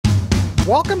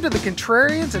Welcome to the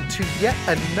Contrarians and to yet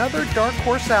another Dark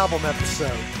Horse album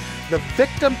episode. The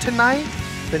victim tonight,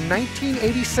 the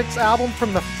 1986 album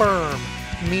from The Firm,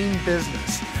 Mean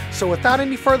Business. So without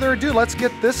any further ado, let's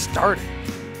get this started.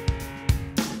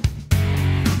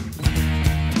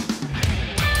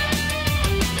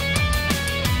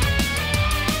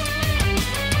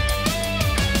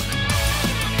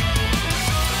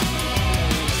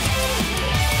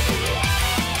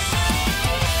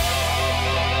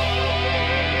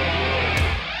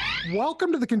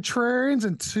 Welcome to the Contrarians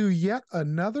and to yet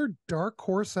another Dark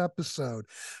Horse episode.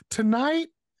 Tonight,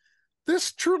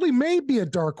 this truly may be a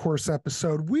Dark Horse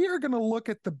episode. We are going to look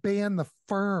at the band The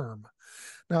Firm.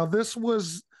 Now, this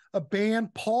was a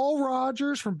band, Paul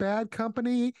Rodgers from Bad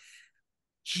Company,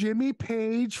 Jimmy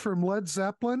Page from Led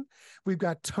Zeppelin. We've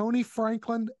got Tony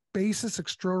Franklin, bassist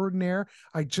extraordinaire.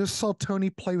 I just saw Tony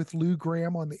play with Lou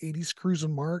Gramm on the 80s Cruise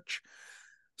in March.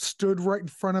 Stood right in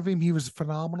front of him. He was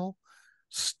phenomenal.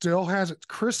 Still has it.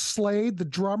 Chris Slade, the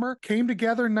drummer, came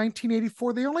together in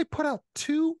 1984. They only put out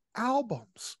 2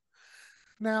 albums.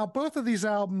 Now, both of these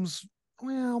albums,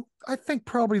 well, I think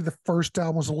probably the first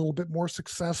album was a little bit more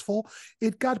successful.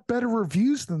 It got better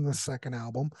reviews than the second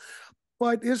album,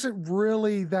 but is it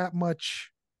really that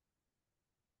much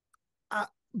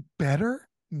better?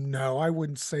 No, I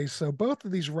wouldn't say so. Both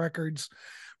of these records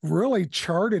really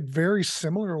charted very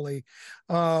similarly.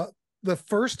 The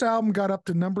first album got up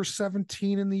to number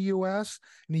 17 in the US,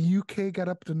 and the UK got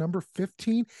up to number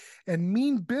 15. And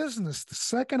Mean Business, the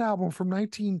second album from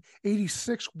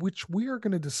 1986, which we are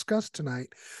going to discuss tonight,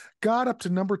 got up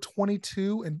to number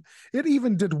 22, and it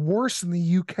even did worse in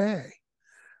the UK.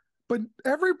 But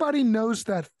everybody knows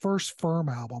that first Firm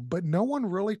album, but no one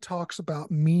really talks about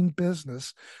Mean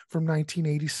Business from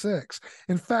 1986.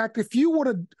 In fact, if you would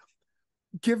have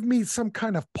give me some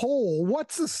kind of poll,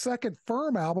 what's the second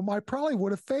Firm album, I probably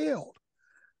would have failed.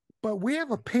 But we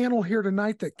have a panel here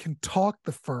tonight that can talk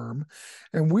The Firm,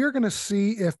 and we're going to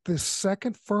see if this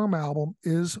second Firm album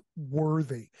is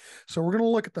worthy. So we're going to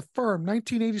look at The Firm,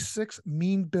 1986,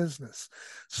 Mean Business.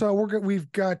 So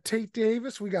we've got Tate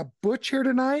Davis, we got Butch here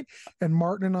tonight, and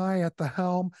Martin and I at the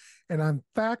helm. And in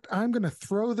fact, I'm going to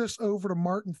throw this over to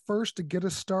Martin first to get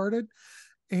us started.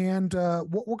 And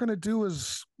what we're going to do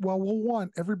is, well, we'll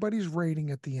want everybody's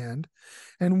rating at the end,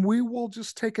 and we will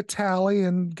just take a tally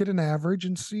and get an average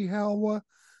and see how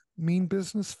Mean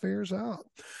Business fares out.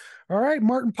 All right,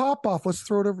 Martin Popoff, let's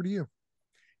throw it over to you.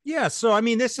 Yeah, so I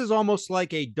mean, this is almost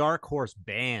like a Dark Horse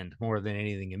band more than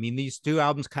anything. I mean, these 2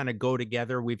 albums kind of go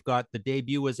together. We've got the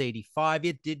debut was 85.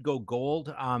 It did go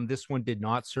gold. This one did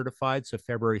not certified, so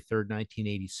February 3rd,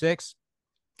 1986.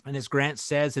 And as Grant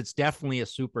says, it's definitely a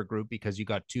super group because you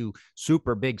got 2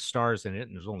 super big stars in it,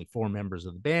 and there's only 4 members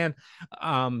of the band.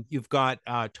 You've got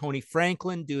Tony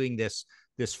Franklin doing this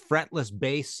fretless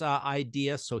bass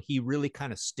idea, so he really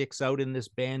kind of sticks out in this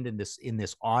band in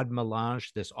this odd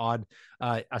melange, this odd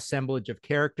assemblage of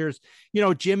characters. You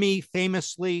know, Jimmy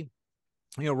famously,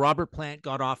 you know, Robert Plant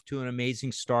got off to an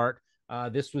amazing start.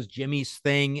 This was Jimmy's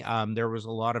thing. There was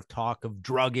a lot of talk of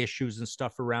drug issues and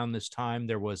stuff around this time.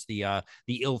 There was the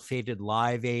ill-fated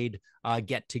Live Aid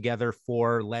get together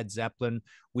for Led Zeppelin.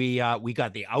 We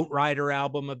got the Outrider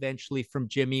album eventually from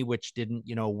Jimmy, which didn't,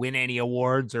 you know, win any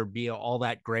awards or be all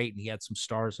that great. And he had some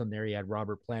stars on there. He had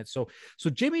Robert Plant. So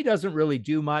Jimmy doesn't really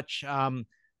do much.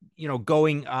 You know,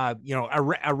 going, you know,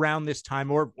 around this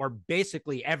time or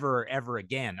basically ever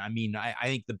again. I mean, I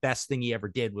think the best thing he ever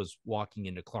did was walking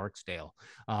into Clarksdale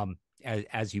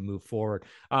as you move forward.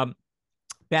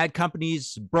 Bad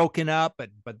Company's broken up,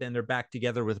 but then they're back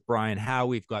together with Brian Howe.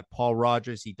 We've got Paul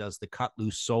Rodgers. He does the Cut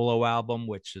Loose solo album,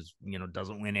 which is, you know,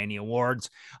 doesn't win any awards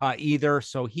either.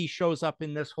 So he shows up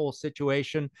in this whole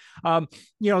situation. You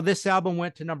know, this album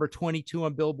went to number 22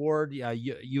 on Billboard.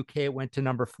 UK went to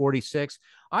number 46.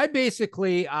 I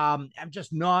basically am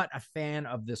just not a fan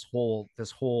of this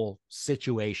whole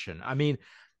situation. I mean,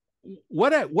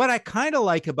 what I kind of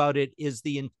like about it is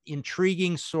the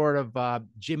intriguing sort of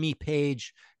Jimmy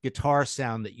Page guitar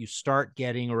sound that you start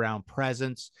getting around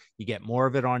Presence. You get more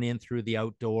of it on In Through the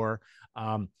Outdoor,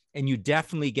 and you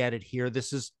definitely get it here.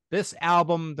 This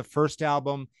album, the first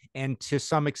album, and to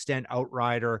some extent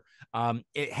Outrider,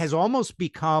 it has almost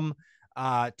become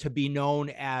to be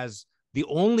known as the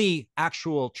only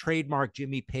actual trademark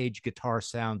Jimmy Page guitar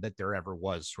sound that there ever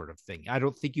was, sort of thing. I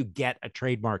don't think you get a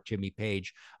trademark Jimmy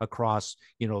Page across,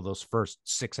 you know, those first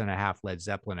 6.5 Led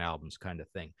Zeppelin albums kind of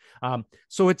thing.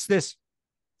 So it's this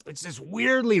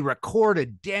weirdly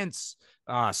recorded, dense,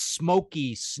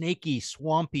 smoky, snaky,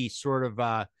 swampy sort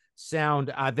of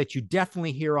sound that you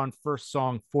definitely hear on first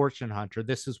song, Fortune Hunter.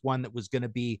 This is one that was going to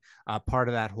be part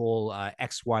of that whole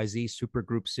XYZ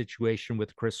supergroup situation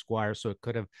with Chris Squire, so it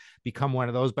could have become one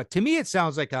of those. But to me, it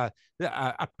sounds like a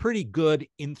pretty good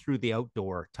In Through the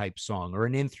Outdoor type song, or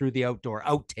an In Through the Outdoor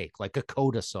outtake, like a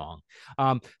Coda song.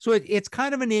 So it's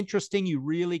kind of an interesting, you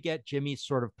really get Jimmy's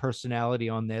sort of personality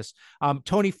on this.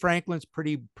 Tony Franklin's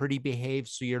pretty behaved,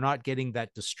 so you're not getting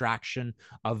that distraction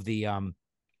of the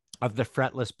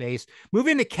fretless bass.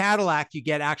 Moving to Cadillac, you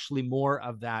get actually more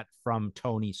of that from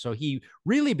Tony. So he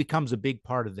really becomes a big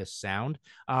part of this sound.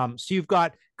 So you've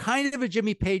got kind of a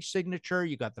Jimmy Page signature.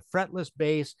 You got the fretless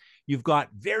bass. You've got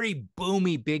very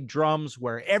boomy big drums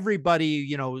where everybody,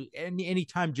 you know,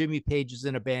 anytime Jimmy Page is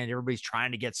in a band, everybody's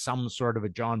trying to get some sort of a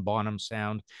John Bonham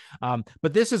sound.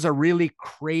 But this is a really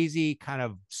crazy kind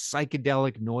of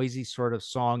psychedelic, noisy sort of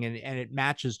song, and it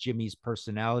matches Jimmy's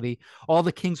personality. All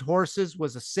the King's Horses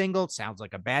was a single. It sounds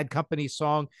like a Bad Company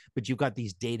song, but you've got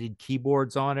these dated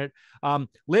keyboards on it.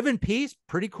 Live in Peace,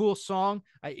 pretty cool song.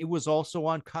 It was also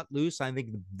on Cut Loose. I think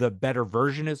the better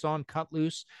version is on Cut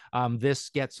Loose. This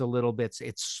gets a little bit,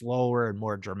 it's slower and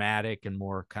more dramatic and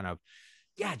more kind of,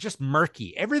 yeah, just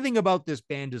murky. Everything about this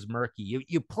band is murky.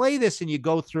 You play this and you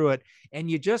go through it, and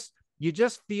you just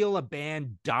feel a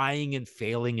band dying and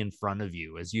failing in front of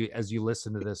you as you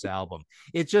listen to this album.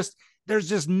 It's just, there's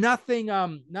just nothing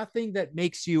that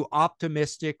makes you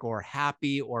optimistic or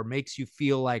happy or makes you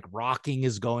feel like rocking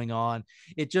is going on.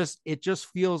 It just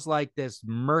feels like this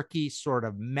murky sort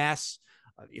of mess.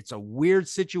 It's a weird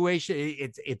situation.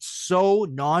 It's so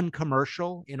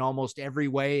non-commercial in almost every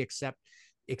way, except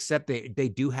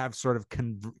they do have sort of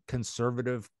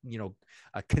conservative, you know,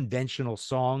 conventional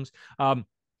songs.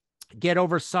 Get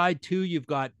Over Side 2, you've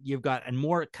got a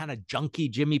more kind of junky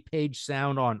Jimmy Page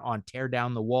sound on Tear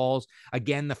Down the Walls.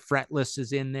 Again, the fretless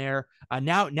is in there.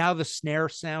 Now the snare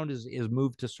sound is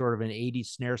moved to sort of an 80s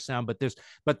snare sound,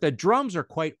 but the drums are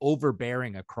quite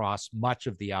overbearing across much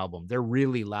of the album. They're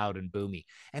really loud and boomy.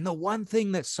 And the one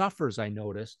thing that suffers, I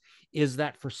noticed, is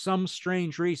that for some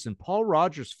strange reason, Paul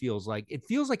Rodgers feels like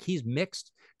he's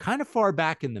mixed kind of far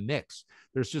back in the mix.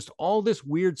 There's just all this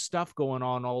weird stuff going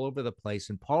on all over the place,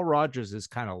 and Paul Rodgers is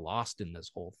kind of lost in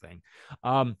this whole thing.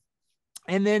 And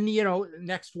then, you know,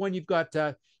 next one you've got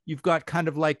kind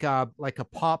of like a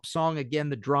pop song. Again,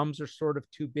 the drums are sort of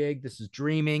too big. This is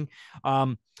Dreaming.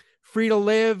 Free to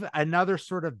Live, another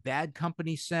sort of Bad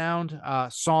Company sound,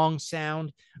 song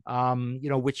sound, you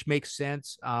know, which makes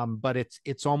sense. But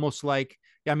it's almost like,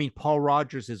 I mean, Paul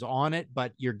Rodgers is on it,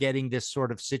 but you're getting this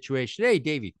sort of situation. Hey,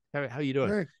 Davey, how you doing?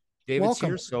 Hey, David's welcome.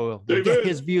 here, so we'll get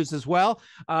his views as well.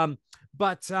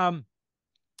 But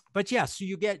yeah, so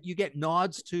you get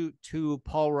nods to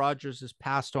Paul Rodgers'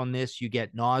 past on this. You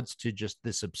get nods to just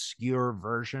this obscure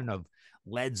version of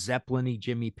Led Zeppelin-y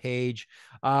Jimmy Page.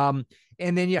 And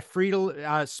then,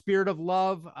 yeah, Spirit of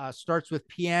Love starts with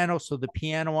piano. So the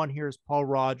piano on here is Paul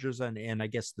Rodgers, and I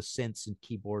guess the synths and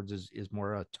keyboards is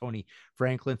more a Tony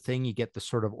Franklin thing. You get the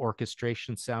sort of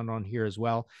orchestration sound on here as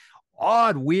well.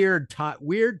 Odd, weird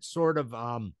sort of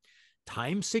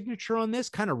time signature on this,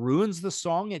 kind of ruins the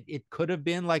song. It could have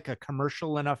been like a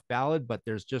commercial enough ballad, but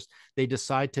they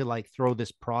decide to like throw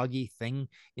this proggy thing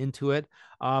into it.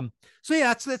 So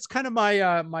yeah, that's kind of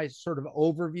my my sort of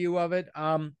overview of it.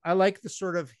 I like the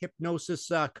sort of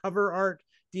Hypnosis cover art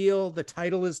deal. The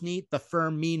title is neat, The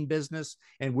Firm Mean Business,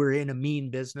 and we're in a mean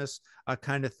business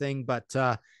kind of thing. But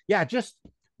yeah, just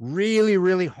really,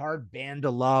 really hard band to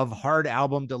love, hard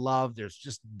album to love. There's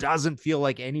just doesn't feel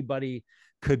like anybody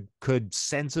could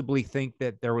sensibly think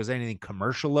that there was anything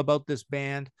commercial about this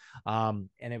band. And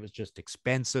it was just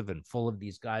expensive and full of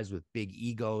these guys with big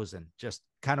egos, and just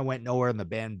kind of went nowhere. And the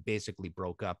band basically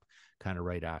broke up kind of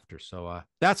right after. So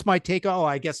that's my take. Oh,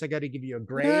 I guess I got to give you a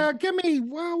grade. Yeah, give me,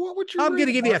 well, what would you I'm going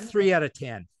to give you a 3 out of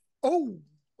 10. Oh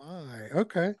my,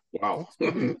 okay. Wow.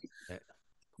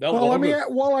 Well,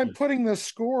 while I'm putting the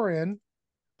score in,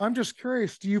 I'm just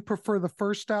curious, do you prefer the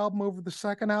first album over the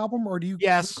second album, or do you?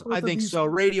 Yes, I think so.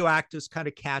 Radioactive is kind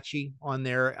of catchy on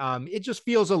there. It just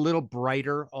feels a little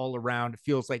brighter all around. It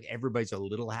feels like everybody's a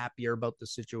little happier about the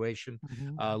situation,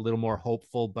 a little more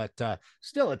hopeful, but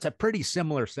still, it's a pretty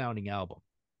similar sounding album.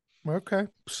 Okay,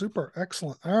 super,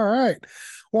 excellent. All right.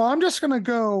 Well, I'm just going to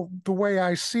go the way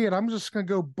I see it. I'm just going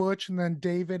to go Butch and then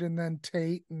David and then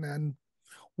Tate, and then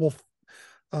we'll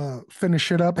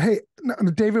finish it up. Hey,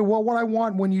 David, what I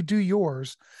want when you do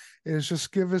yours is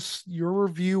just give us your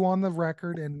review on the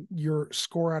record and your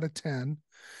score out of 10.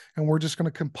 And we're just going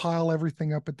to compile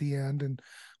everything up at the end, and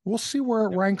we'll see where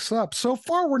it ranks up. So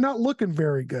far, we're not looking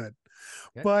very good,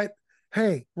 but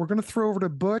hey, we're going to throw over to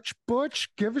Butch. Butch,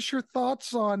 give us your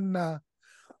thoughts on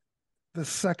the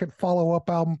second follow-up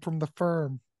album from the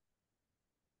Firm?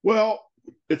 Well,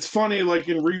 it's funny, like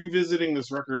in revisiting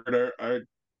this record,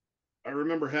 I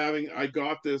remember I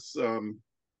got this, I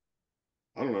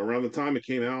don't know, around the time it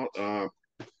came out,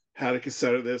 had a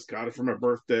cassette of this, got it for my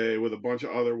birthday with a bunch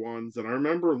of other ones. And I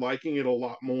remember liking it a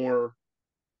lot more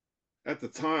at the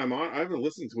time. I haven't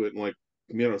listened to it in like,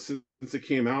 since it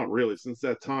came out, really, since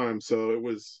that time. So it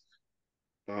was,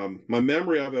 my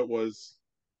memory of it was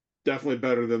definitely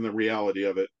better than the reality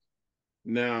of it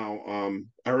now.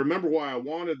 I remember why I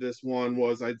wanted this one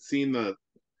was I'd seen the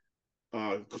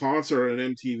concert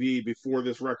on MTV before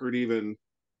this record even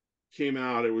came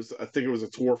out. I think it was a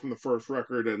tour from the first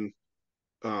record, and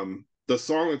the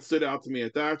song that stood out to me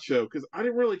at that show, because I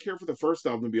didn't really care for the first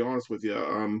album, to be honest with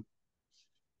you.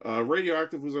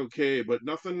 Radioactive was okay, but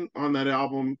nothing on that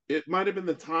album. It might have been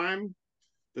the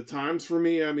times for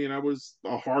me. I mean, I was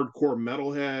a hardcore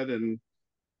metalhead, and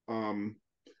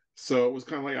so it was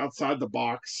kind of like outside the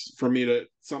box for me to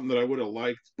something that I would have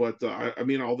liked. But I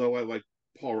mean, although I like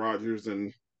Paul Rodgers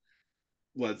and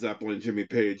Led Zeppelin, Jimmy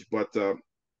Page, but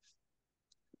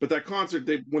that concert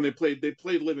when they played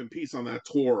Live in Peace on that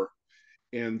tour,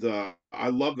 and I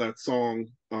love that song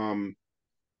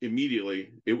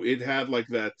immediately. It had like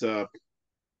that.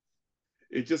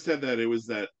 It just had that. It was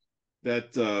that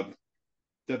that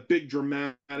big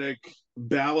dramatic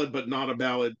ballad, but not a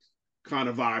ballad kind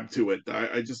of vibe to it.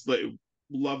 I just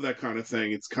love that kind of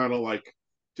thing. It's kind of like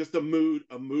just a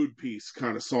mood piece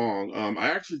kind of song. I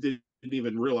actually didn't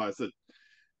even realize that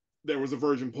there was a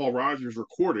version Paul Rodgers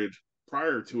recorded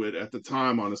prior to it at the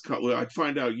time on his Cut Loose. I'd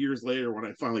find out years later when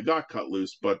I finally got Cut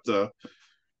Loose. But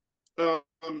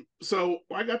so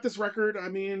I got this record. I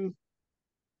mean,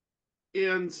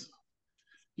 and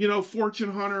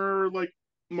Fortune Hunter, like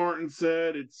Martin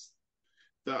said,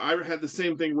 I had the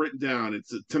same thing written down.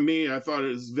 It's to me, I thought it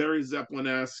was very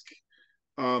Zeppelin-esque.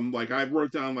 Like I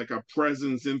wrote down like a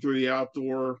presence in through the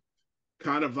outdoor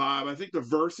kind of vibe. I think the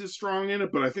verse is strong in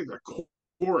it, but I think the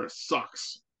chorus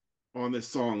sucks on this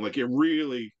song. Like it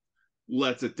really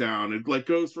lets it down. It like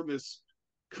goes from this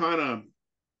kind of,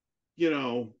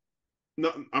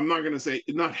 I'm not gonna say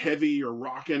not heavy or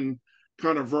rocking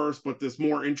kind of verse, but this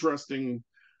more interesting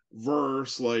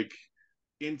verse, like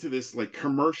into this like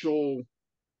commercial.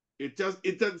 It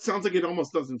sounds like it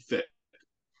almost doesn't fit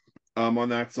on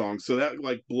that song. So that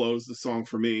like blows the song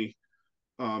for me.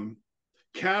 Um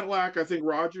Cadillac, I think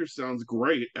Rogers sounds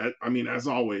great. I mean, as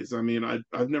always. I mean,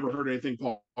 I've never heard anything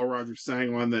Paul Rogers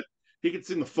sang on that he could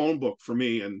sing the phone book for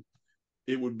me, and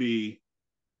it would be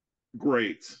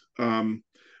great.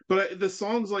 But the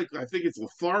songs, like I think it's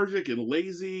lethargic and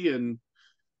lazy, and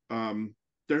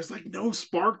there's like no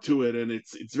spark to it, and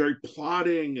it's very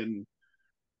plodding, and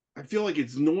I feel like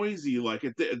it's noisy. Like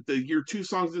you're 2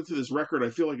 songs into this record, I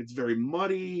feel like it's very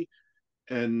muddy,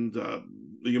 and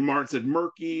Martin said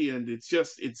murky, and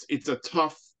it's a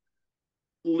tough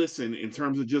listen in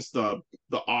terms of just the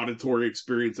auditory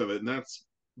experience of it, and that's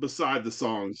beside the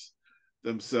songs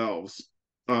themselves.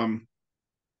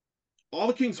 All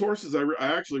the King's Horses, I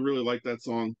actually really like that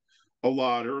song a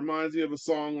lot. It reminds me of a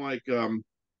song like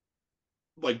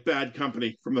Bad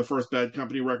Company from the first Bad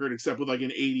Company record, except with like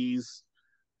an 80s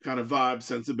kind of vibe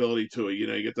sensibility to it. You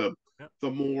get the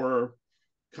more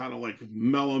kind of like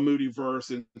mellow, moody verse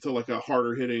into like a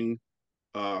harder hitting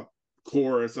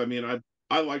chorus. I mean,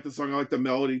 I like the song. I like the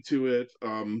melody to it.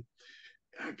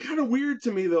 Kind of weird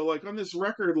to me though, like on this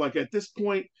record, like at this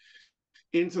point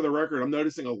into the record, I'm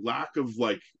noticing a lack of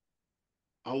like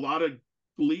a lot of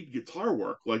lead guitar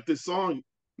work. Like this song,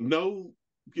 no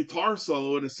guitar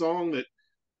solo in a song that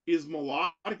is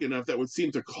melodic enough that would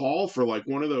seem to call for like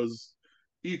one of those.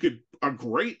 A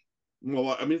great,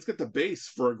 well, I mean, it's got the bass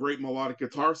for a great melodic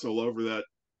guitar solo over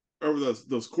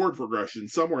those chord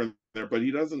progressions somewhere in there, but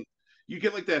he doesn't. You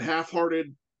get like that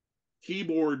half-hearted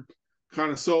keyboard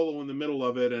kind of solo in the middle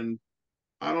of it, and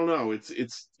I don't know.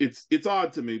 It's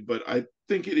odd to me, but I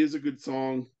think it is a good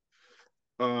song.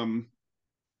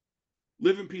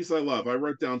 Live in Peace, I love. I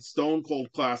wrote down Stone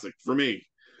Cold Classic for me.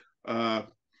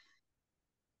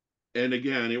 And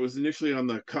again, it was initially on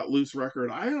the Cut Loose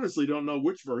record. I honestly don't know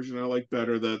which version I like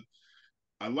better.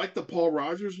 I like the Paul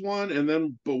Rodgers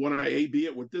one, but when I A/B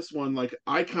it with this one, like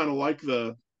I kind of like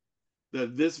that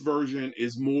this version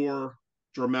is more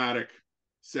dramatic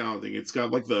sounding. It's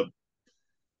got like the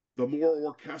more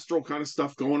orchestral kind of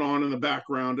stuff going on in the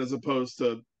background, as opposed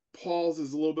to Paul's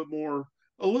is a little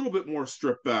bit more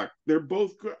stripped back. They're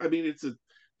both good. I mean,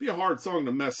 be a hard song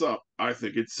to mess up. I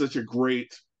think it's such a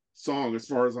great song as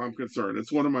far as I'm concerned.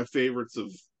 It's one of my favorites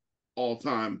of all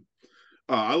time.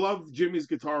 I love Jimmy's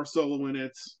guitar solo in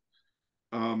it.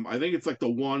 I think it's like the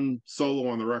one solo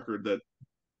on the record that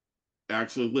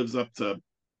actually lives up to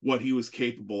what he was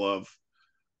capable of.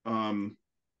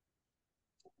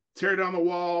 Tear Down the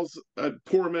Walls,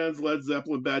 Poor Man's Led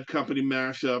Zeppelin Bad Company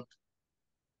mashup.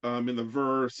 In the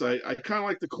verse, I kind of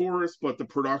like the chorus, but the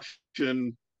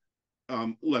production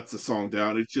lets the song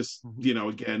down. It's just,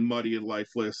 again, muddy and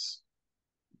lifeless.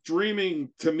 Dreaming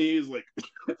to me is like,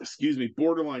 excuse me,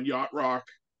 borderline yacht rock.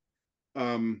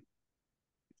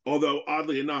 Although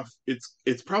oddly enough,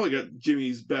 it's probably got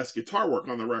Jimmy's best guitar work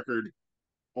on the record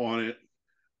on it.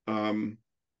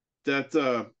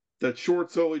 That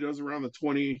short solo he does around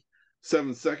the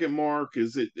 27-second mark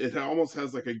it almost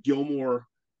has like a Gilmore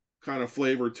kind of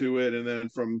flavor to it, and then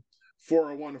from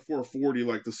 401 to 440,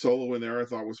 like the solo in there, I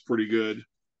thought was pretty good.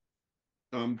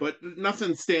 But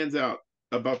nothing stands out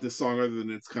about this song other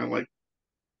than it's kind of like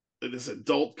this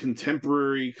adult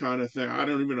contemporary kind of thing. I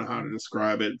don't even know how to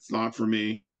describe it. It's not for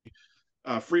me.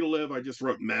 Free to Live, I just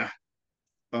wrote meh.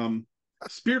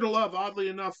 Spirit of Love, oddly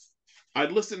enough,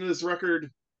 I'd listened to this record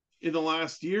in the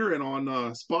last year, and on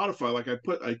Spotify, like I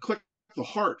clicked the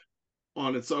heart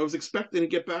on it, so I was expecting to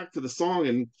get back to the song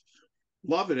and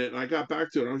loving it, and I got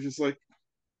back to it, and I was just like,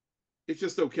 it's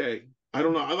just okay. I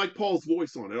don't know. I like Paul's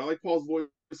voice on it. I like Paul's voice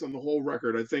on the whole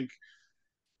record. I think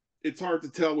it's hard to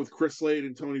tell with Chris Slade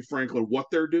and Tony Franklin what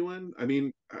they're doing. I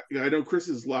mean, I know Chris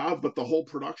is loud, but the whole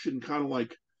production kind of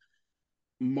like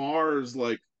mars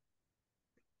like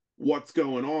what's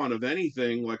going on. Of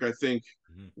anything, like I think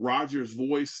Roger's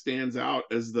voice stands out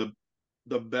as the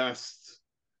best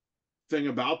thing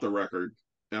about the record.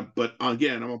 But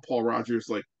again, I'm a Paul Rodgers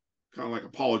like kind of like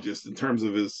apologist in terms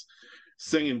of his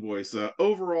singing voice.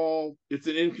 Overall, it's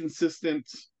an inconsistent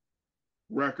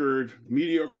record,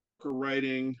 mediocre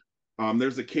writing.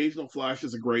 There's occasional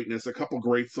flashes of greatness, a couple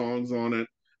great songs on it.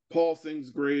 Paul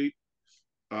sings great.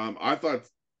 I thought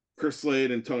Chris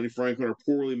Slade and Tony Franklin are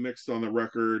poorly mixed on the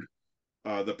record.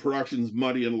 The production's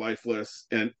muddy and lifeless.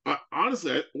 And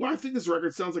honestly, I think this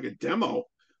record sounds like a demo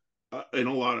in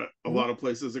a lot of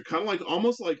places. They're kind of like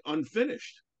almost like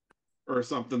unfinished or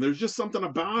something. There's just something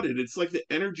about it. It's like the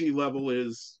energy level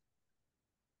is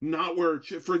not where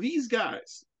for these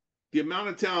guys. The amount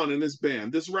of talent in this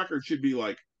band, this record should be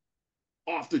like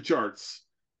off the charts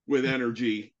with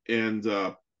energy. And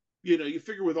you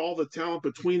figure with all the talent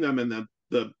between them and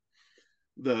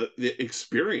the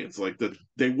experience, like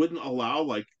they wouldn't allow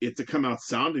like it to come out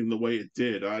sounding the way it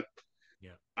did. I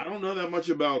don't know that much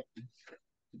about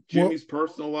Jimmy's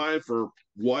personal life or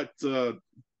what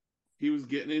he was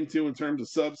getting into in terms of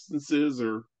substances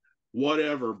or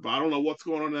whatever, but I don't know what's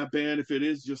going on in that band. If it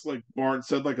is just like Martin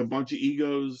said, like a bunch of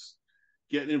egos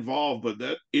getting involved, but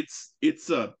that it's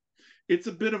a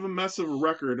bit of a mess of a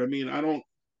record. I mean, I don't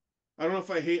know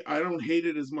if I don't hate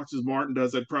it as much as Martin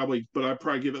does. I'd probably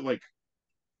give it like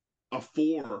a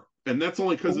 4, and that's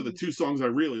only because of the 2 songs I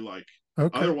really like.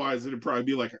 Okay. Otherwise, it'd probably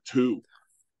be like a 2.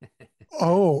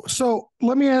 Oh, so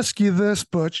let me ask you this,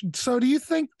 Butch. So do you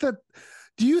think that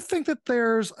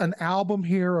there's an album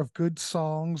here of good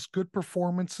songs, good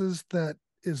performances that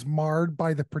is marred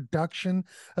by the production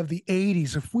of the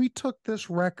 80s? If we took this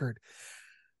record,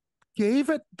 gave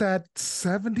it that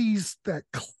 70s, that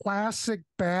classic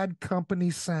Bad Company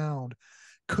sound,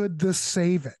 could this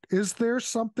save it? Is there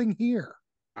something here?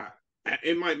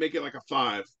 It might make it like a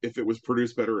 5 if it was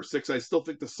produced better, or 6. I still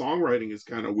think the songwriting is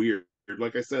kind of weird.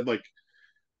 Like I said, like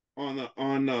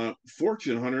on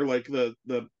Fortune Hunter, like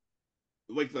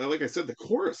like I said, the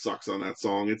chorus sucks on that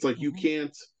song. It's like you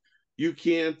can't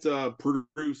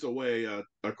produce away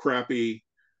a crappy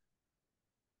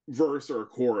verse or a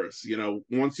chorus.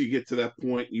 Once you get to that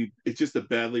point, it's just a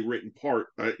badly written part.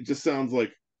 It just sounds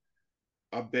like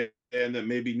a band that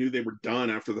maybe knew they were done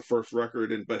after the first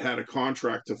record but had a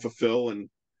contract to fulfill and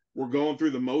were going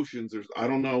through the motions. I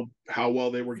don't know how well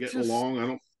they were getting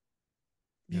along.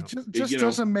 It just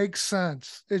doesn't make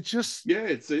sense. It just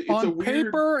it's on a weird,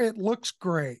 paper it looks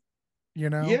great.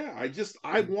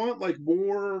 I want like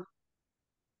more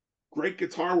great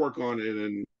guitar work on it,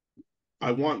 and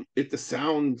I want it to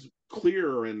sound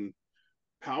clear and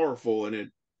powerful, and it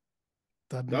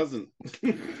doesn't.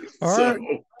 All right.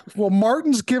 Well,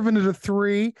 Martin's given it a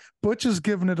 3. Butch has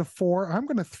given it a 4. I'm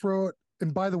going to throw it.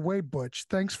 And by the way, Butch,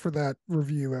 thanks for that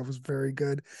review. That was very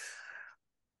good.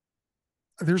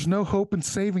 There's no hope in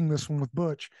saving this one with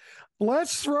Butch.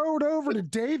 Let's throw it over to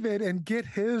David and get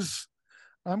his.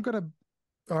 All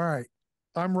right.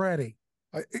 I'm ready.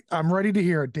 I'm ready to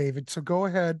hear it, David. So go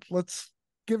ahead. Let's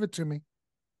give it to me.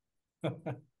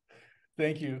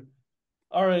 Thank you.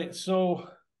 All right. So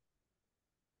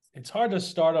it's hard to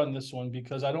start on this one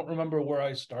because I don't remember where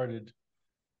I started.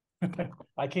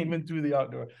 I came in through the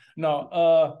outdoor.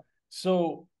 No,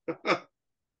 so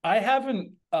I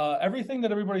haven't everything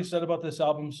that everybody said about this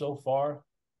album so far.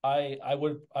 I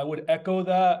would echo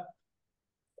that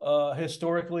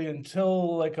historically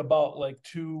until like about like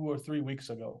 2 or 3 weeks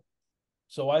ago.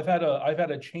 So I've had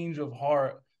a change of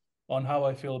heart on how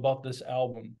I feel about this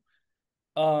album.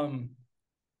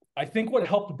 I think what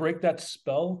helped break that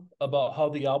spell about how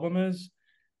the album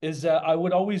is that I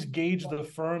would always gauge the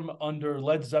firm under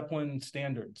Led Zeppelin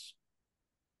standards.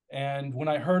 And when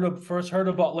I first heard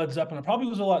about Led Zeppelin, it probably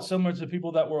was a lot similar to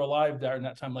people that were alive there in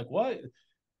that time. Like, what?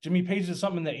 Jimmy Page did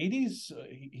something in the 80s?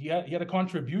 He had a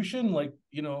contribution, like,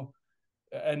 you know,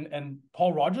 and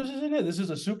Paul Rodgers is in it. This is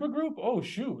a super group. Oh,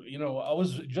 shoot. You know, I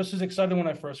was just as excited when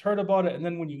I first heard about it. And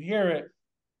then when you hear it,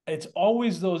 it's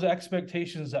always those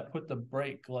expectations that put the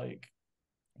brake like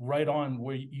right on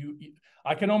where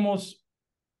I can almost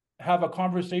have a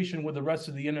conversation with the rest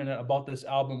of the internet about this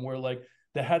album where like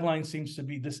the headline seems to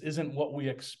be, this isn't what we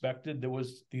expected. There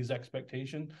was these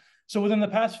expectations. So within the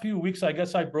past few weeks, I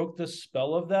guess I broke the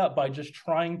spell of that by just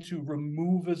trying to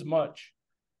remove as much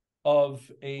of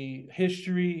a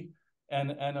history and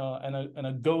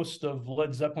a ghost of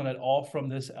Led Zeppelin at all from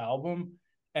this album,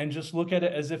 and just look at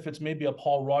it as if it's maybe a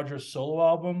Paul Rodgers solo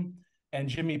album, and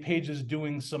Jimmy Page is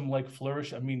doing some like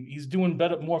flourish. I mean, he's doing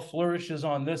more flourishes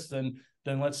on this than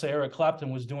let's say Eric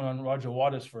Clapton was doing on Roger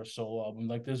Waters for a solo album.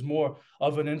 Like there's more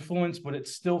of an influence, but it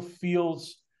still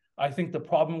feels, I think the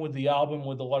problem with the album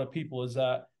with a lot of people is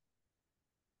that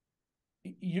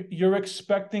you're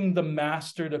expecting the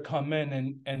master to come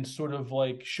in and sort of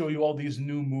like show you all these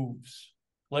new moves.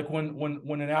 Like when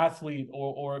an athlete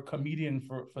or a comedian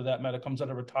for that matter comes out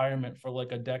of retirement for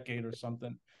like a decade or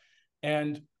something.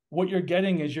 And what you're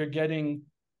getting is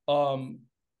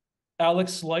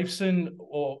Alex Lifeson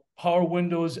or Power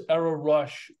Windows era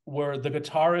Rush, where the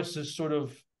guitarist is sort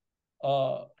of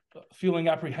feeling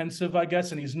apprehensive, I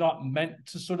guess, and he's not meant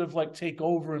to sort of like take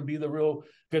over and be the real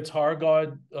guitar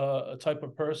god type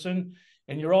of person.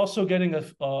 And you're also getting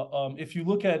if you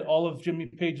look at all of Jimmy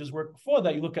Page's work before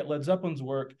that, you look at Led Zeppelin's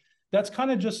work, that's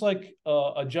kind of just like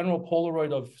a general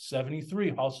Polaroid of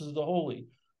 73, Houses of the Holy.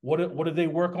 What did they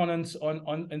work on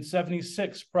in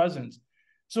 76, Presence?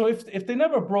 So if they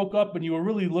never broke up and you were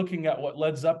really looking at what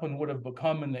Led Zeppelin would have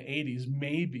become in the 80s,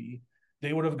 maybe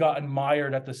they would have gotten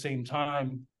mired at the same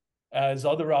time as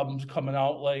other albums coming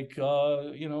out, like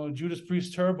Judas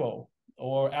Priest Turbo,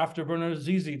 or Afterburner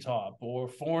ZZ Top, or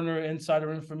Foreigner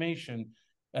Insider Information,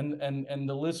 and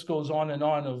the list goes on and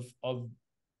on of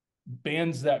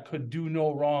bands that could do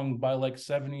no wrong by like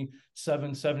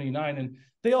 77, 79. And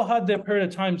they all had their period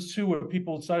of times too where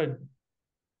people started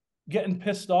getting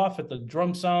pissed off at the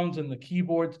drum sounds and the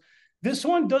keyboards. This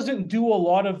one doesn't do a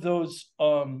lot of those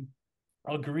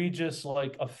egregious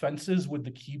like offenses with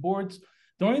the keyboards.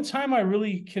 The only time I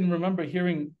really can remember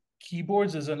hearing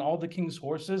keyboards is in All the King's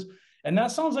Horses, and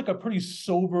that sounds like a pretty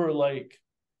sober like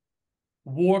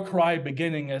war cry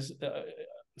beginning, as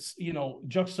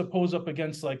juxtaposed up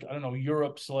against like, I don't know,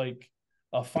 Europe's like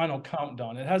a Final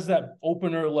Countdown. It has that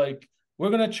opener like, we're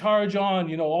gonna charge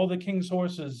on, All the King's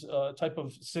Horses type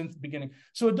of synth beginning.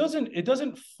 So it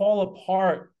doesn't fall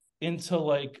apart into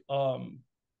like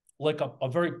a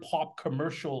very pop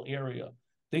commercial area.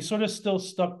 They sort of still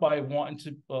stuck by wanting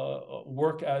to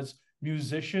work as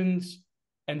musicians,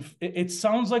 and it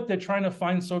sounds like they're trying to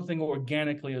find something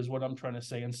organically, is what I'm trying to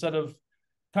say, instead of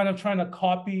kind of trying to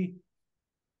copy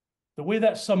the way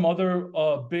that some other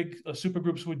big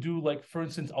supergroups would do. Like, for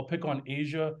instance, I'll pick on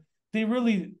Asia. They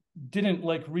really didn't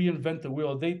like reinvent the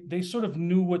wheel. They sort of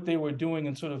knew what they were doing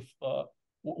and sort of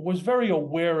was very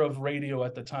aware of radio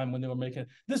at the time when they were making it.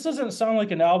 This doesn't sound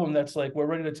like an album that's like, we're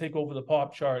ready to take over the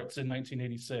pop charts in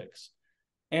 1986.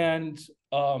 And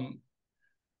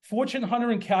Fortune Hunter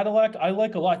and Cadillac, I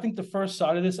like a lot. I think the first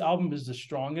side of this album is the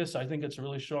strongest. I think it's a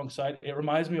really strong side. It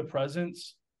reminds me of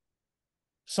Presence.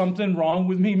 Something wrong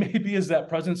with me maybe is that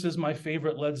Presence is my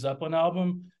favorite Led Zeppelin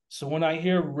album. So when I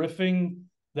hear riffing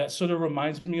that sort of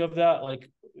reminds me of that,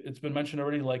 like it's been mentioned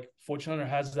already, like Fortune Hunter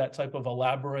has that type of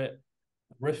elaborate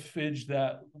riffage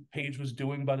that Page was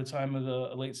doing by the time of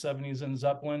the late 70s in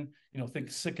Zeppelin, think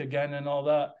Sick Again and all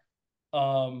that.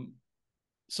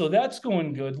 So that's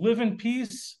going good. Live in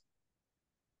Peace,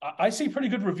 I see pretty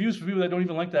good reviews for people that don't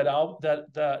even like that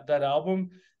album.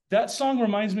 That song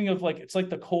reminds me of like, it's like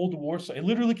the Cold War. So it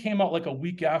literally came out like a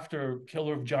week after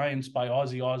Killer of Giants by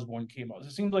Ozzy Osbourne came out.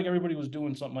 It seems like everybody was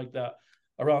doing something like that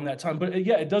around that time. But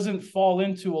yeah, it doesn't fall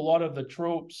into a lot of the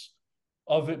tropes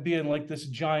of it being like this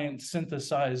giant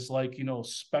synthesized, like,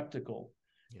 spectacle.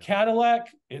 Yeah.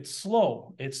 Cadillac, it's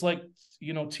slow. It's like,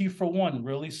 T for one,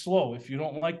 really slow. If you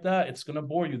don't like that, it's going to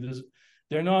bore you.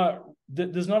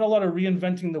 There's not a lot of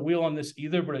reinventing the wheel on this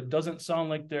either, but it doesn't sound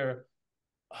like they're,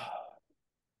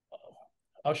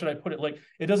 how should I put it? Like,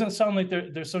 it doesn't sound like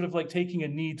they're sort of like taking a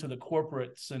knee to the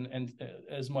corporates and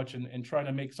as much and trying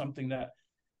to make something that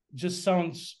just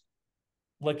sounds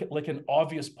like an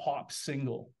obvious pop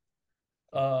single.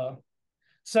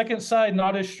 Second side,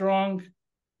 not as strong,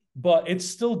 but it's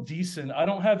still decent. I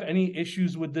don't have any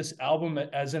issues with this album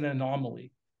as an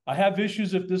anomaly. I have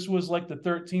issues if this was like the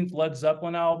 13th Led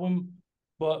Zeppelin album,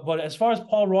 but as far as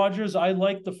Paul Rodgers, I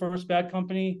like the first Bad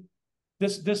Company.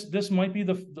 This might be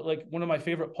the like one of my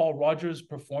favorite Paul Rodgers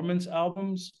performance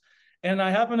albums, and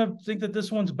I happen to think that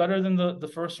this one's better than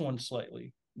the first one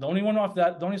slightly. The only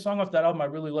song off that album I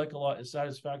really like a lot is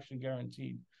Satisfaction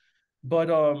Guaranteed. But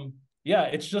yeah,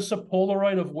 it's just a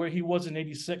Polaroid of where he was in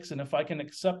 '86, and if I can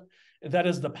accept that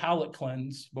as the palate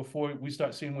cleanse before we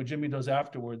start seeing what Jimmy does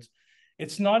afterwards, you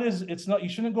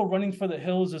shouldn't go running for the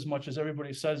hills as much as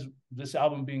everybody says this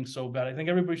album being so bad. I think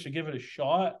everybody should give it a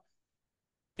shot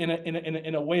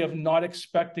in a way of not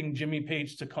expecting Jimmy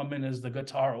Page to come in as the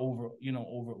guitar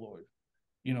overlord.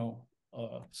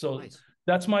 So nice.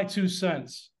 That's my 2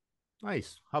 cents.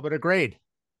 Nice. How about a grade?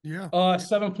 Yeah.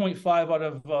 7.5 out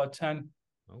of 10.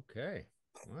 Okay.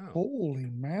 Wow. Holy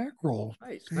mackerel.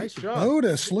 Nice job.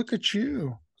 Otis, look at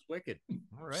you. It's wicked.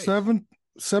 All right.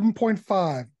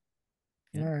 7.5.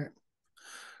 Yeah. All right.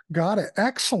 Got it.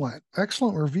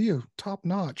 Excellent review. Top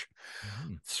notch.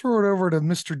 Mm-hmm. Throw it over to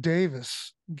Mr.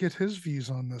 Davis. Get his views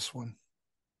on this one.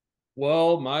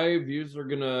 Well, my views are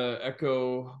going to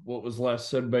echo what was last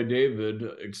said by David,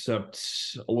 except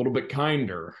a little bit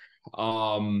kinder.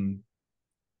 I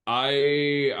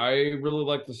really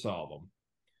like this album.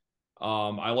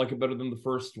 I like it better than the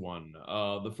first one.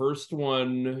 The first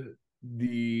one,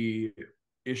 the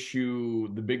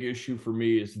big issue for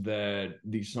me is that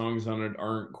the songs on it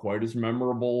aren't quite as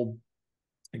memorable,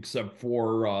 except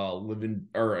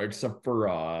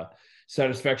for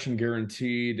Satisfaction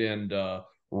Guaranteed and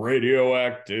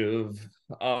Radioactive.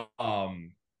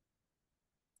 And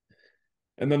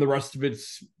then the rest of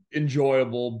it's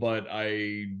enjoyable, but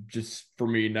for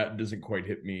me, that doesn't quite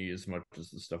hit me as much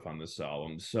as the stuff on this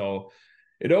album. So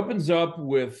it opens up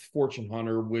with Fortune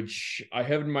Hunter, which I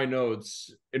have in my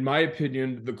notes, in my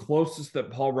opinion, the closest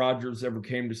that Paul Rodgers ever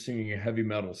came to singing a heavy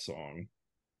metal song.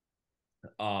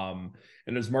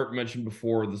 And as Mark mentioned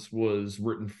before, this was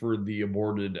written for the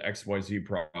aborted XYZ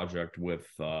project with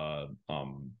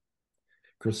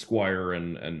Chris Squire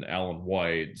and Alan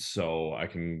White. So I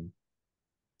can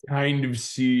kind of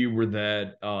see where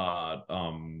that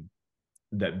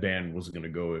band was going to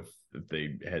go if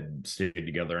they had stayed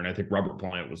together. And I think Robert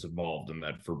Plant was involved in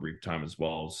that for a brief time as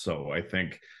well. So I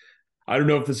don't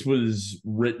know if this was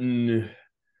written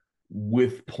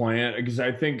with Plant, because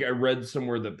I think I read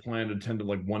somewhere that Plant attended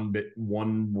like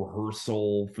one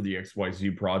rehearsal for the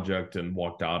XYZ project and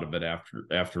walked out of it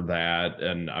after that.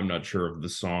 And I'm not sure if the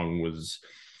song was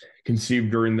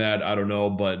conceived during that. I don't know,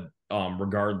 but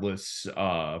regardless,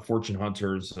 Fortune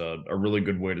Hunter's a really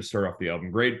good way to start off the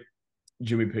album. Great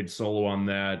Jimmy Page solo on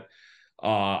that.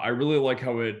 I really like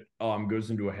how it goes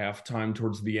into a halftime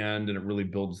towards the end, and it really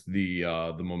builds the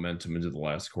momentum into the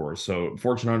last chorus. So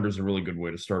Fortune Hunter is a really good way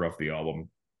to start off the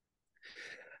album.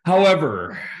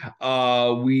 However,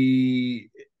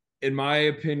 in my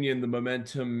opinion, the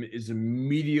momentum is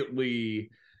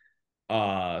immediately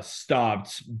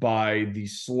stopped by the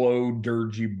slow,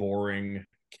 dirgy, boring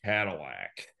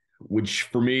Cadillac, which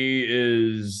for me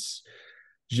is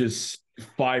just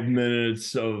 5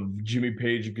 minutes of Jimmy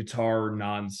Page guitar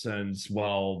nonsense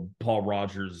while Paul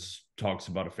Rodgers talks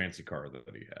about a fancy car that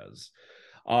he has.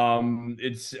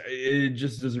 It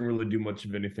just doesn't really do much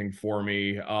of anything for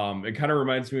me. It kind of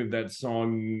reminds me of that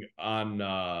song on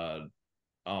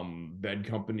Bad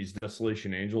Company's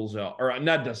Desolation Angels, or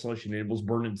not Desolation Angels,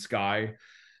 Burning Sky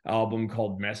album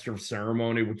called Master of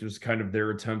Ceremony, which was kind of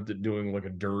their attempt at doing like a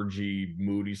dirgy,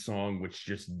 moody song, which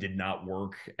just did not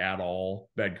work at all.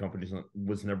 Bad Company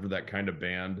was never that kind of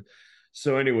band.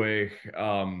 So anyway,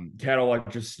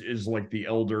 Cadillac just is like the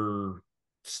elder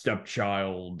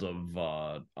stepchild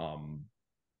of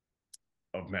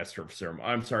Master of Ceremony.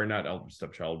 I'm sorry, not elder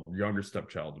stepchild, younger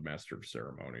stepchild of Master of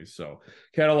Ceremony. So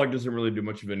Cadillac doesn't really do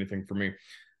much of anything for me.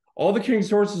 All the King's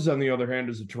Horses, on the other hand,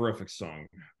 is a terrific song.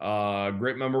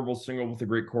 Great memorable single with a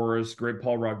great chorus. Great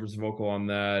Paul Rodgers vocal on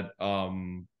that.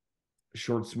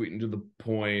 Short, sweet, and to the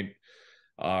point.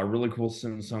 Really cool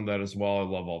sentence on that as well. I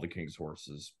love All the King's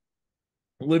Horses.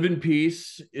 Live in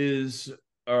Peace is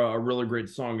a really great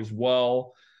song as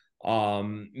well.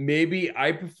 Maybe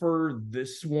I prefer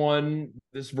this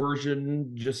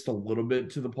version just a little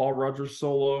bit to the Paul Rodgers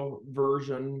solo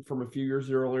version from a few years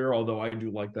earlier, although I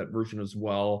do like that version as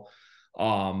well.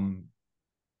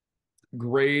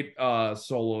 Great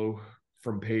solo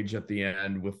from Page at the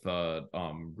end with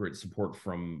great support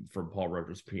from Paul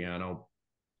Rodgers piano.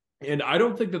 And I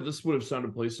don't think that this would have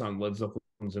sounded placed on Led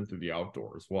Zeppelin's Into the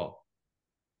Outdoor as well.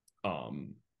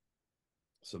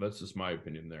 So that's just my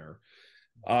opinion there.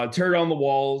 Tear Down the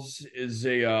Walls is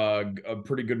a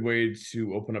pretty good way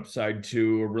to open up side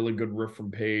 2. A really good riff from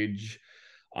Page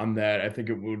on that. I think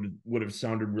it would have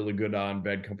sounded really good on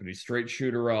Bad Company's Straight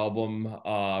Shooter album.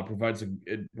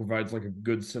 It provides like a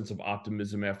good sense of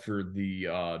optimism after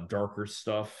the darker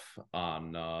stuff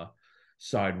on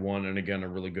side 1, and again a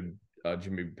really good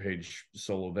Jimmy Page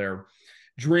solo there.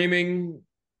 Dreaming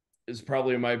is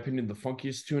probably, in my opinion, the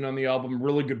funkiest tune on the album.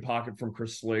 Really good pocket from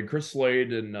Chris Slade. Chris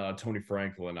Slade and Tony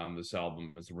Franklin on this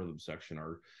album as a rhythm section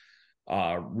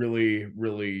are really,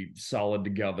 really solid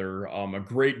together. A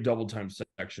great double time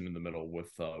section in the middle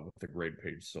with a great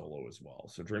Page solo as well.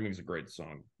 So Dreaming is a great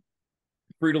song.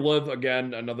 Free to Live,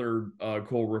 again, another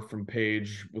cool riff from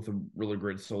Page with a really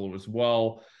great solo as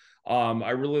well. I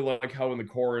really like how in the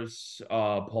chorus,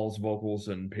 Paul's vocals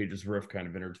and Page's riff kind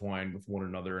of intertwine with one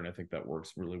another, and I think that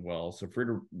works really well. So Free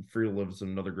to Live is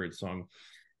another great song.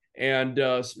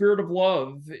 And Spirit of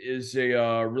Love is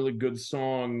a really good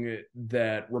song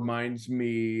that reminds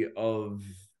me of,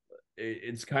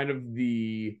 it's kind of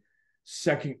the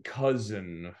second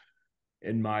cousin,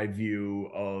 in my view,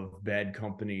 of Bad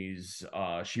Company's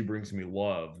She Brings Me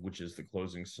Love, which is the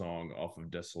closing song off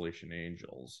of Desolation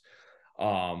Angels.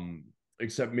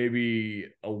 Except maybe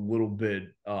a little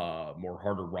bit more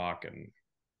harder rocking.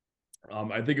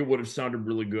 I think it would have sounded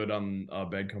really good on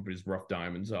Bad Company's Rough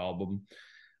Diamonds album.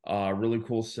 Really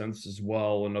cool sense as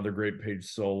well. Another great Page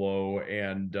solo.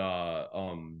 And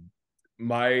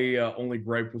my only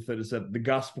gripe with it is that the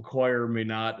gospel choir may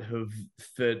not have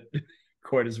fit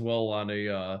quite as well on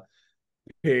a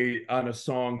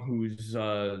song whose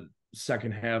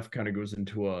second half kind of goes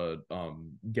into a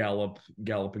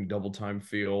galloping double time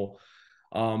feel,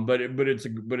 but it's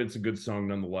a good song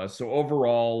nonetheless. So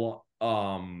overall,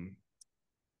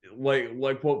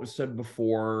 like what was said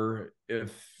before,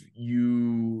 if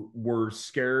you were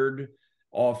scared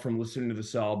off from listening to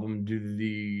this album due to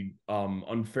the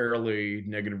unfairly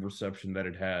negative reception that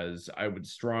it has, I would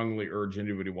strongly urge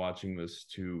anybody watching this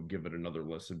to give it another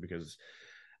listen, because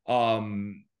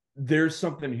there's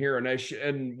something here.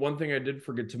 And one thing I did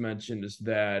forget to mention is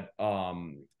that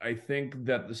I think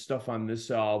that the stuff on this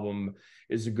album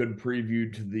is a good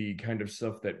preview to the kind of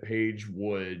stuff that Page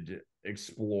would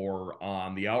explore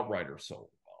on the Outrider solo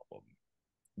album,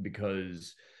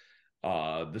 because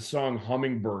the song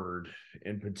Hummingbird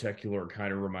in particular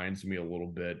kind of reminds me a little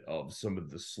bit of some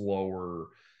of the slower,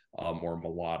 more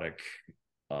melodic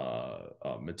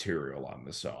material on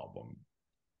this album.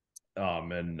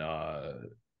 And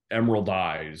Emerald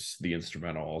Eyes, the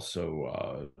instrumental,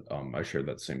 also I share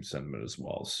that same sentiment as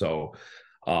well. So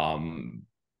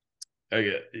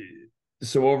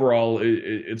so overall,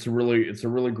 it's a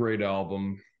really great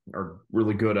album, or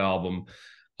really good album.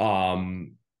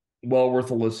 Well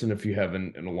worth a listen if you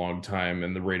haven't in a long time.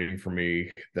 And the rating for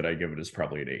me that I give it is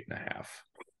probably an 8.5.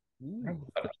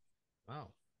 Wow.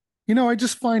 I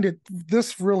just find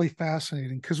this really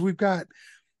fascinating, because we've got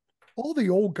all the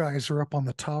old guys are up on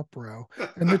the top row,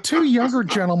 and the two younger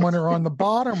gentlemen are on the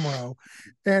bottom row,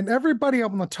 and everybody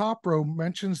up on the top row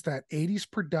mentions that 80s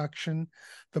production,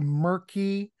 the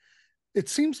murky. It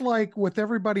seems like with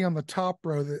everybody on the top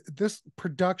row, that this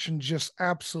production just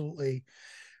absolutely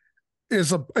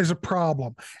is a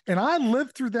problem. And I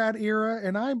lived through that era,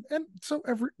 and so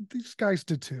these guys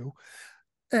did too.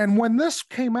 And when this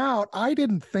came out, I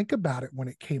didn't think about it when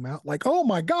it came out. Like, oh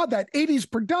my God, that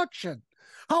 80s production,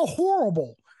 how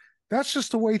horrible. That's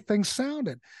just the way things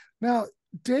sounded. Now,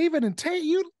 David and Tate,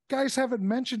 you guys haven't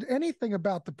mentioned anything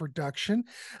about the production,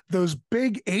 those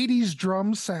big 80s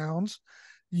drum sounds.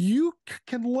 You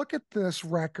can look at this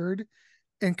record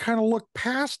and kind of look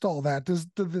past all that.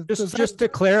 Just to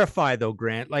clarify though,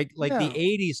 Grant, like the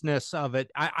 80s-ness of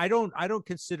it, I don't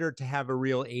consider it to have a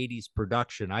real 80s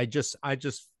production. I just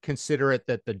consider it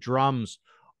that the drums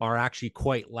are actually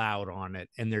quite loud on it,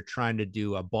 and they're trying to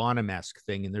do a Bonham-esque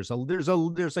thing. And there's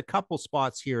a couple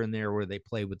spots here and there where they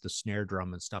play with the snare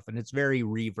drum and stuff, and it's very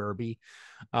reverby.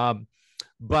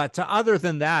 But other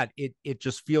than that, it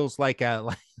just feels like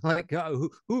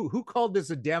who called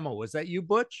this a demo? Was that you,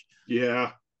 Butch?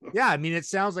 Yeah. Yeah, I mean, it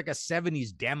sounds like a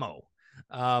 70s demo.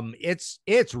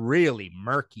 It's really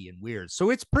murky and weird. So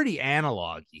it's pretty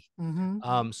analog-y.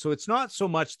 So it's not so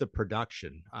much the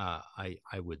production, I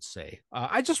would say.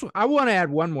 I want to add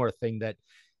one more thing that,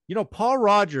 Paul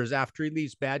Rodgers, after he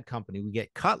leaves Bad Company, we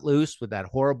get Cut Loose with that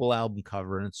horrible album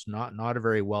cover, and it's not a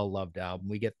very well-loved album.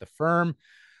 We get The Firm.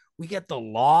 We get The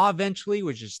Law eventually,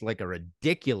 which is like a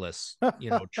ridiculous,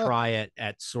 try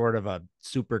at sort of a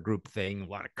super group thing. A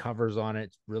lot of covers on it.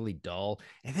 It's really dull.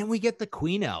 And then we get the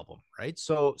Queen album, right?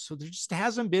 So there just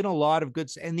hasn't been a lot of good,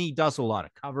 and he does a lot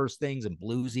of covers things and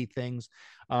bluesy things.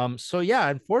 So yeah,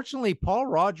 unfortunately, Paul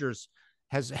Rodgers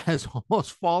has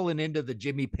almost fallen into the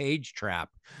Jimmy Page trap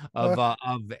of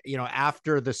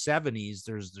after the 70s.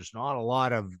 There's not a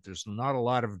lot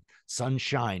of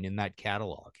sunshine in that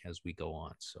catalog as we go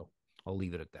on. So I'll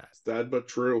leave it at that. Sad but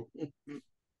true.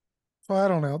 Well, I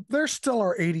don't know. There still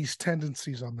are 80s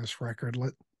tendencies on this record.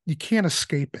 You can't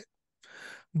escape it.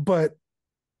 But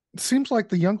it seems like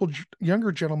the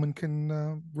younger gentleman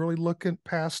can really look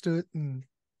past it and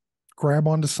grab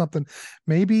onto something.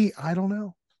 Maybe, I don't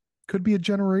know. Could be a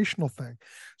generational thing.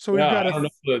 So we've got I don't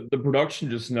know. The production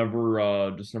just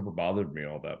never bothered me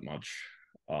all that much.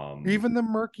 Even the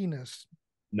murkiness.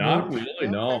 Not really, okay.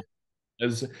 No.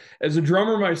 As a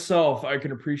drummer myself, I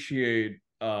can appreciate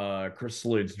Chris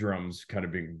Slade's drums kind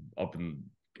of being up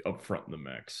front in the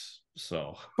mix.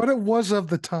 So, but it was of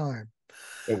the time.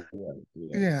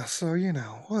 Yeah. So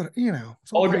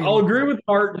I'll agree with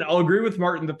Martin. I'll agree with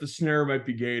Martin that the snare might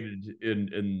be gated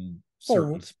in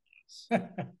certain spots.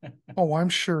 Oh, I'm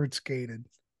sure it's gated.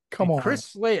 Come on, Chris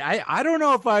Slade. I don't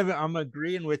know if I'm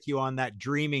agreeing with you on that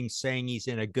dreaming, saying he's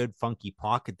in a good funky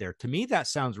pocket there. To me, that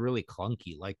sounds really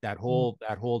clunky. Like that whole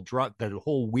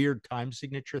weird time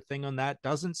signature thing on that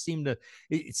doesn't seem to.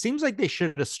 It seems like they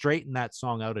should have straightened that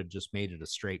song out and just made it a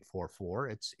straight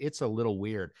 4/4. It's a little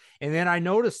weird. And then I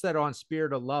noticed that on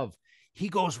Spirit of Love, he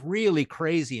goes really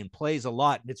crazy and plays a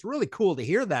lot. And it's really cool to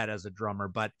hear that as a drummer,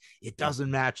 but it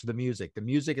doesn't match the music. The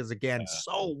music is, again,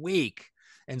 so weak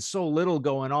and so little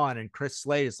going on. And Chris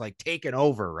Slade is like taking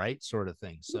over, right? Sort of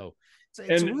thing. So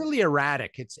it's really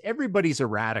erratic. Everybody's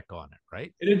erratic on it,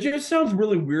 right? And it just sounds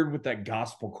really weird with that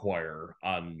gospel choir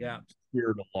on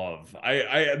Spirit of Love.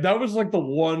 I that was like the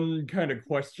one kind of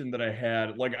question that I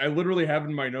had. Like, I literally have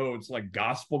in my notes, like,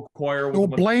 gospel choir. We'll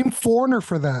blame Foreigner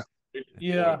for that.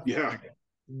 Yeah.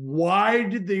 Why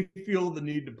did they feel the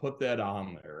need to put that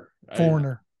on there?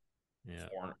 Foreigner.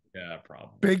 Foreigner. Yeah,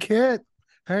 probably. Big hit.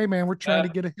 Hey, man, we're trying to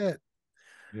get a hit.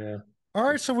 Yeah. All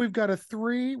right, so we've got a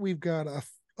 3, we've got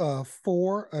a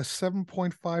 4, a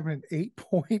 7.5, and an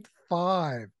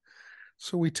 8.5.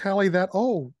 So we tally that.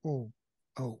 Oh.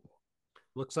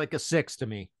 Looks like a 6 to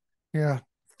me. Yeah.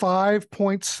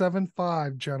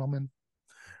 5.75, gentlemen.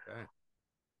 Okay.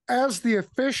 As the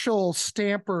official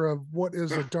stamper of what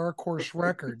is a Dark Horse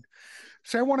record,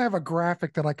 say I want to have a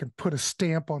graphic that I can put a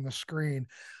stamp on the screen.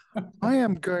 I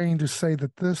am going to say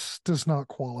that this does not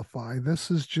qualify.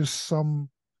 This is just some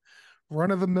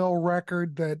run-of-the-mill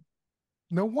record that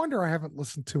no wonder I haven't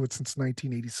listened to it since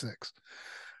 1986.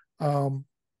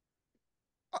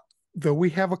 Though we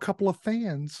have a couple of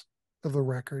fans of the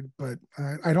record, but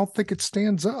I don't think it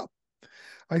stands up.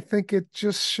 I think it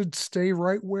just should stay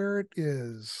right where it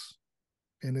is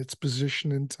in its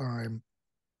position in time.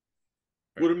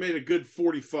 Would have made a good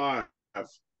 45.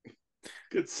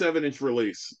 Good 7-inch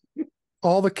release.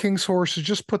 All the King's Horses,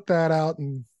 just put that out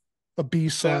and a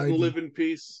B-side. That Live in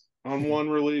Peace on one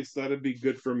release, that'd be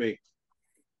good for me.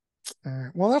 All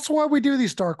right. Well, that's why we do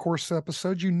these Dark Horse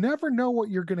episodes. You never know what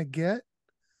you're going to get.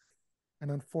 And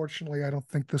unfortunately, I don't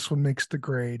think this one makes the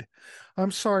grade.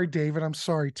 I'm sorry, David. I'm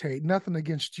sorry, Tate. Nothing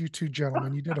against you two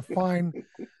gentlemen. You did a fine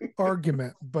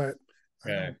argument, but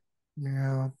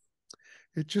yeah,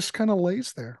 it just kind of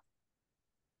lays there.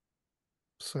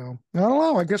 So I don't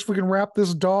know. I guess we can wrap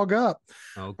this dog up.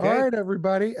 Okay. All right,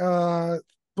 everybody.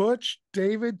 Butch,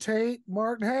 David, Tate,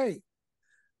 Martin. Hey,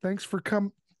 thanks for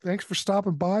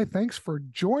stopping by. Thanks for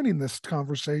joining this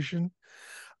conversation.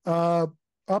 Up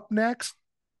next,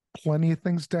 plenty of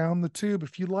things down the tube.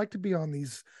 If you'd like to be on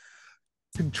these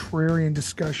contrarian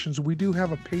discussions, we do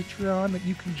have a Patreon that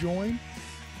you can join.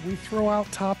 We throw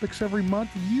out topics every month.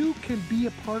 You can be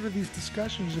a part of these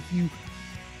discussions if you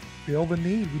feel the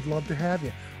need. We'd love to have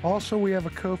you. Also, we have a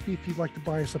Ko-fi if you'd like to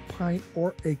buy us a pint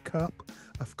or a cup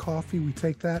of coffee. We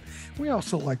take that. We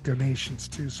also like donations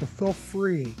too, so feel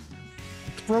free.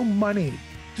 Throw money.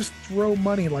 Just throw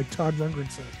money, like Todd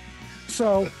Rundgren says.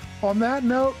 So, on that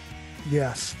note,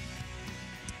 yes.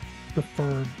 The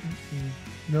Firm.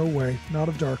 No way. Not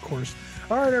a Dark Horse.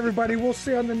 All right, everybody. We'll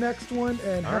see you on the next one,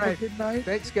 and have a good night.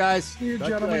 Thanks, guys. See you,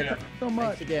 gentlemen. Thanks so much.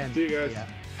 Thanks again. See you guys. Yeah.